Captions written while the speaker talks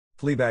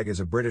Fleabag is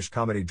a British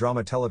comedy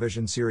drama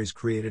television series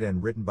created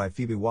and written by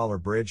Phoebe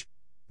Waller-Bridge,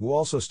 who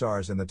also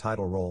stars in the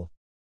title role.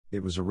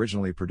 It was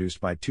originally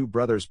produced by Two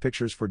Brothers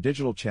Pictures for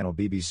digital channel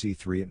BBC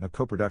Three in a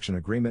co-production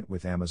agreement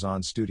with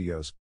Amazon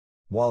Studios.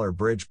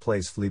 Waller-Bridge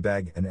plays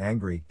Fleabag, an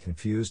angry,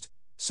 confused,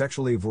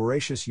 sexually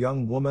voracious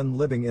young woman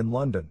living in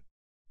London.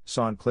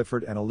 Siân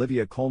Clifford and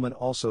Olivia Colman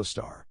also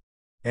star.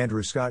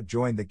 Andrew Scott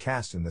joined the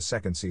cast in the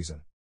second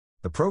season.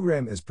 The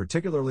program is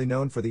particularly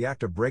known for the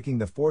act of breaking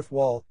the fourth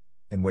wall,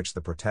 in which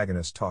the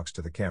protagonist talks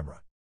to the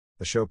camera.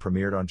 The show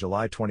premiered on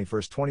July 21,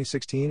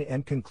 2016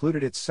 and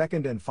concluded its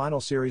second and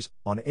final series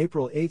on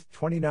April 8,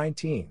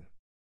 2019.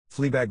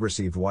 Fleabag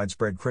received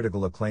widespread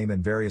critical acclaim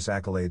and various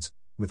accolades,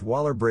 with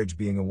Waller-Bridge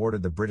being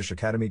awarded the British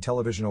Academy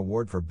Television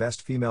Award for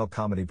Best Female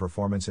Comedy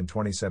Performance in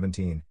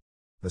 2017.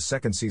 The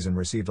second season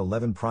received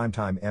 11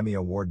 Primetime Emmy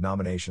Award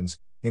nominations,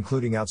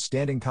 including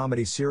Outstanding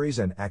Comedy Series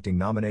and Acting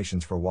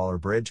nominations for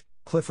Waller-Bridge,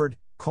 Clifford,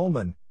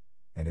 Colman,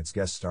 and its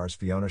guest stars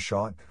Fiona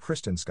Shaw and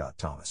Kristen Scott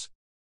Thomas.